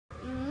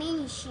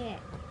sure.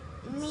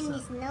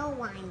 Means no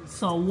one.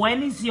 So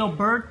when is your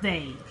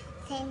birthday?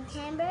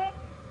 September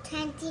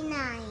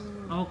 29.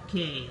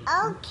 Okay.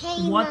 Okay,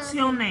 What's Mommy.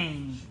 your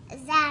name?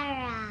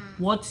 Zara.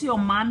 What's your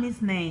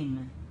mommy's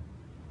name?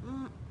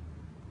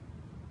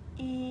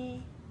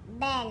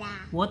 Bella.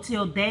 What's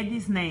your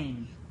daddy's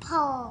name?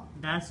 Paul.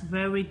 That's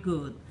very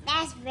good.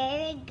 That's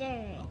very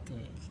good.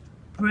 Okay.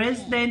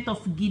 President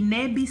of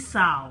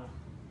Guinea-Bissau.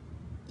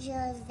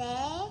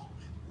 José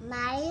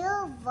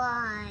Mario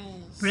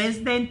Vaz.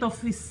 President of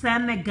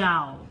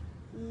Senegal.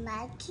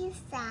 Macky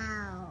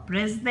Sall.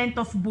 President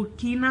of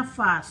Burkina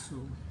Faso.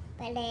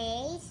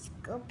 Blaise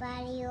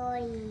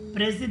Compaoré.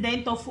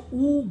 President of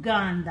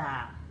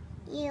Uganda.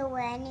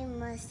 Yoweri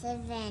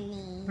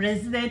Museveni.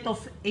 President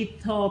of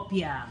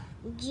Ethiopia.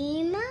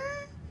 Dima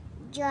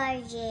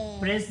George.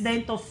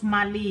 President of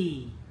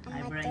Mali.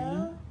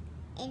 Amato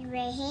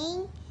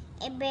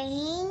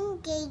Ibrahim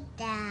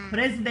Keita.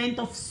 President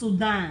of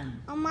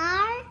Sudan.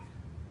 Omar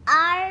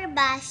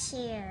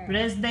al-Bashir.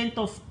 President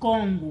of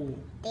Congo.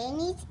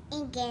 Denis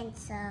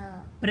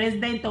Ingenso.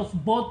 President of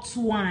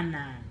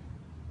Botswana.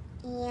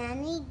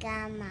 Iani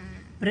Gama.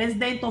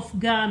 President of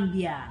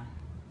Gambia.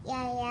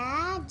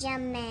 Yaya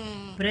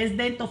Jammeh.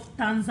 President of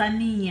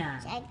Tanzania.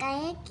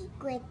 Jakaya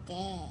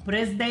Kikwete.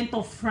 President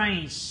of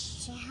French.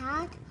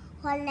 Shahad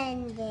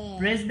Hollande.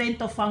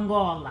 President of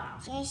Angola.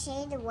 Jose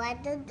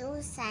Eduardo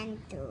dos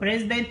Santos.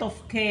 President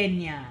of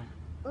Kenya.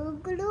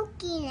 Uhuru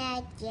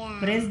Kenyatta.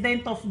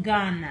 President of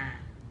Ghana.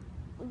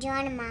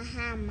 John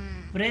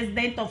Mahama.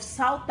 President of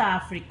South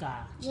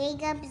Africa.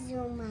 Jacob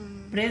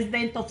Zuma.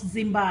 President of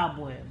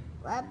Zimbabwe.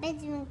 Robert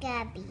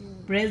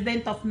Mugabe.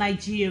 President of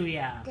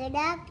Nigeria.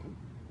 Goodluck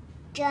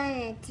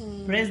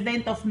Jonathan.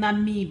 President of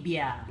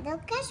Namibia.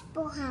 Lucas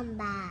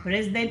Pohamba.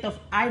 President of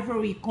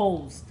Ivory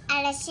Coast.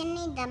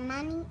 Alexandre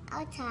Dramani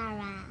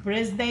Ouattara.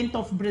 President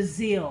of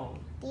Brazil.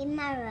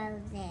 Dilma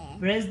Rousseff.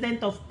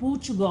 President of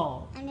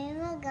Portugal.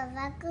 Aníbal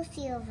Cavaco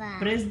Silva.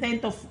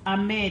 President of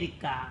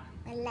America.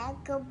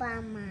 Barack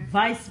Obama.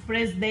 Vice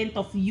President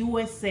of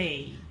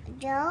USA.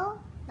 Joe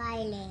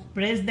Biden.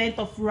 President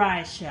of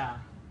Russia.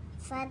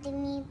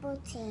 Vladimir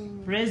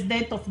Putin.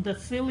 President of the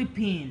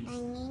Philippines.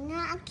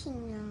 Anina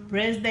Aquino.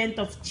 President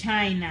of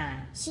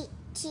China. Xi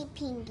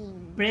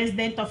Jinping.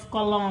 President of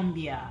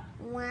Colombia.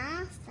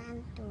 Juan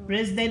Santos.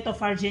 President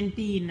of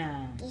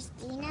Argentina.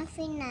 Cristina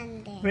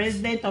Fernandez.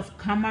 President of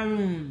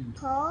Cameroon.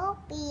 Paul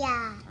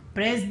Biya.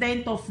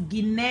 President of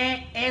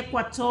Guinea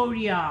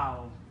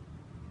Equatorial.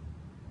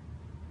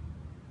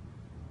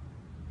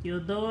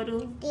 Teodoro.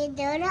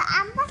 Teodoro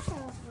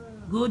Ambassador.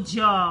 Good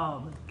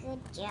job. Good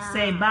job.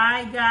 Say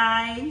bye,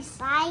 guys.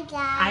 Bye,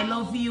 guys. I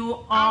love you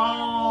I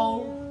all.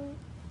 love you.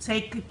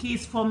 Take a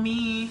kiss for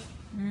me.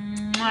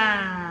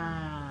 Mwah.